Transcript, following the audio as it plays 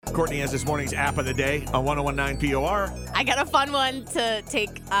Courtney has this morning's app of the day on 1019 POR. I got a fun one to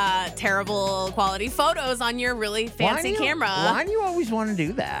take terrible quality photos on your really fancy camera. Why do you always want to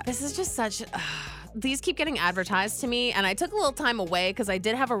do that? This is just such... these keep getting advertised to me, and I took a little time away because I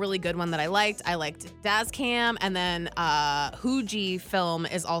did have a really good one that I liked. I liked Dazcam, and then Fuji Film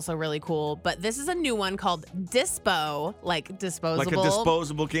is also really cool. But this is a new one called Dispo, like disposable. Like a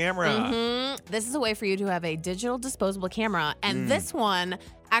disposable camera. Mm-hmm. This is a way for you to have a digital disposable camera, and this one,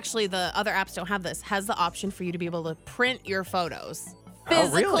 actually the other apps don't have this, has the option for you to be able to print your photos.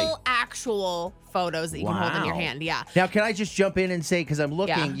 Physical, really? actual photos that you can hold in your Wow. hand. Yeah. Now, can I just jump in and say, because I'm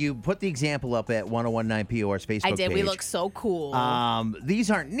looking, Yeah. you put the example up at 1019 POR's Facebook I did. page. We look so cool.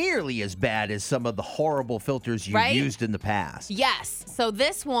 These aren't nearly as bad as some of the horrible filters you've Right? used in the past. Yes. So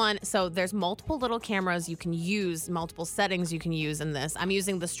this one, there's multiple little cameras you can use, multiple settings you can use in this. I'm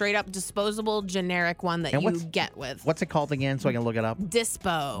using the straight up disposable generic one that And you what's- get with What's it called again so I can look it up?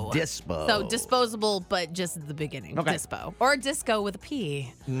 Dispo. Dispo. So disposable, but just the beginning. Okay. Dispo. Or disco with a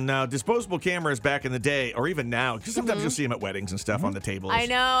P. Now, disposable cameras back in the day, or even now, because sometimes you'll see them at weddings and stuff on the tables. I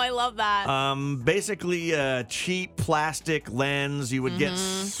know. I love that. Basically a cheap plastic lens. You would get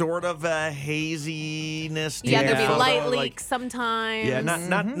sort of a haziness. to yeah, your there'll be photo, light like- leaks sometimes. Yeah,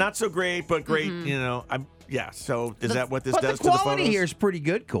 not so great, but great. You know, So is that what this But does the to the quality photos? here is pretty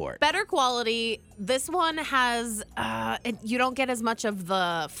good, Court. Better quality. This one has, you don't get as much of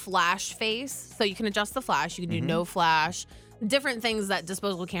the flash face. So you can adjust the flash. You can do no flash. Different things that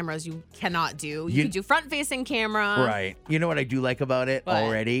disposable cameras you cannot do. You can do front-facing camera. Right. You know what I do like about it What?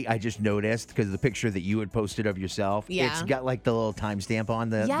 already? I just noticed because the picture that you had posted of yourself, Yeah. it's got like the little timestamp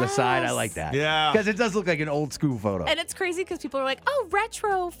on the side. I Yes. like that. Yeah. Because it does look like an old school photo. And it's crazy because people are like, oh,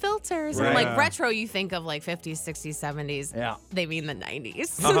 retro filters. And Right. like retro, you think of like 50s, 60s, 70s. Yeah. They mean the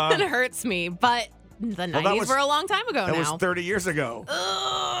 90s. Uh-huh. It hurts me. But the 90s was- were a long time ago That now. was 30 years ago.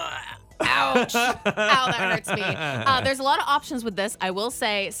 Ugh. Ouch. Ow, that hurts me. There's a lot of options with this, I will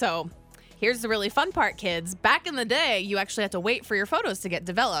say. So here's the really fun part, kids. Back in the day, you actually had to wait for your photos to get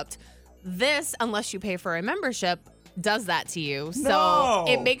developed. This, unless you pay for a membership, does that to you. So No.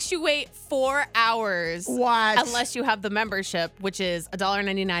 it makes you wait 4 hours. What? Unless you have the membership, which is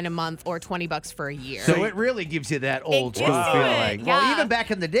 $1.99 a month or $20 for a year. So it really gives you that old gives school you feeling. it, Well, yeah. even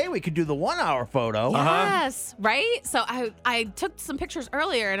back in the day, we could do the 1 hour photo. Yes, right? So I took some pictures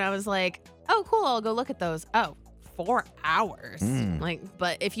earlier and I was like, oh, cool, I'll go look at those. Oh, 4 hours.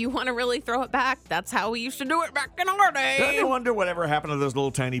 But if you want to really throw it back, that's how we used to do it back in our Don't day. you wonder whatever happened to those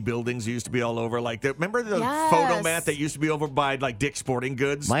little tiny buildings used to be all over? Like, remember the Yes. photomat that used to be over by like Dick's Sporting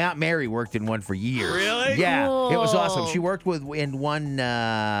Goods? My Aunt Mary worked in one for years. Really? Yeah, it was awesome. Cool. She worked in one.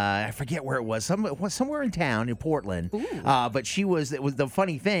 I forget where it was. Somewhere in town in Portland. But she was. It was the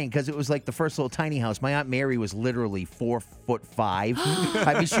funny thing because it was like the first little tiny house. My Aunt Mary was literally 4'5".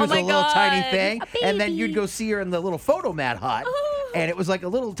 I mean, she Oh was a my little tiny God, thing, a and then baby. you'd go see her in the little photomat hut. And it was like a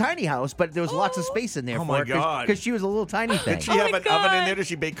little tiny house, but there was lots of space in there Oh for my her God. because she was a little tiny thing. Did she Oh have my an oven in God. there? Did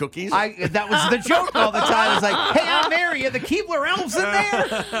she bake cookies? That was the joke all the time. It's like, hey, Aunt Mary, are the Keebler elves in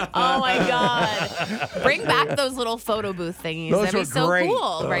there? Oh my God. Bring back those little photo booth thingies. Those That'd be were so great.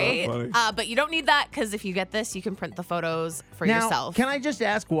 cool, right? funny. But you don't need that because if you get this, you can print the photos for Now, yourself. can I just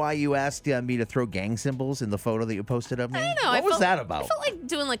ask why you asked me to throw gang symbols in the photo that you posted of me? I don't know. What I was felt- that I about? felt like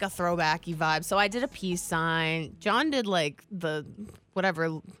doing like a throwbacky vibe. So I did a peace sign. John did like the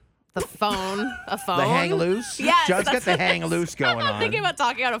whatever, the phone, a phone. The hang loose? Yes, John's got that's the what hang it is. loose going I'm on. thinking about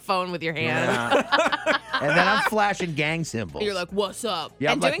talking on a phone with your hand. Yeah. And then I'm flashing gang symbols. You're like, what's up?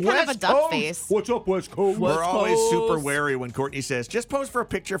 yeah, and I'm doing like, kind of a West duck Coast? face. What's up, West Coast? We're always super Coast. wary when Courtney says, just pose for a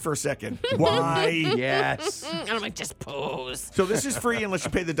picture for a second. Why? Yes. And I'm like, just pose. So this is free unless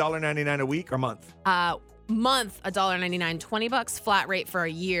you pay the $1.99 a week or month. Month, $1.99, $20 flat rate for a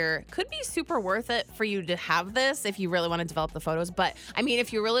year. Could be super worth it for you to have this if you really want to develop the photos. But I mean,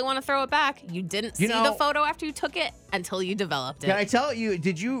 if you really want to throw it back, you didn't see know- the photo after you took it until you developed it. Can I tell you,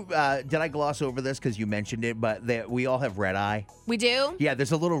 did I gloss over this because you mentioned it, but we all have red eye? We do? Yeah,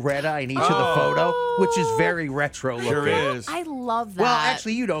 there's a little red eye in each of the photo, which is very retro looking. Sure is. I love that. Well,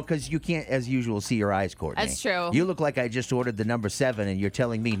 actually, you don't because you can't, as usual, see your eyes, Courtney. That's true. You look like I just ordered the number 7 and you're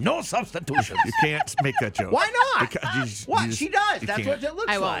telling me no substitutions. You can't make that joke. Why not? Because What? She does. you That's can't. what it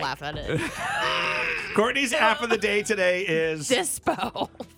looks I like. won't laugh at it. Courtney's app of the day today is Dispo.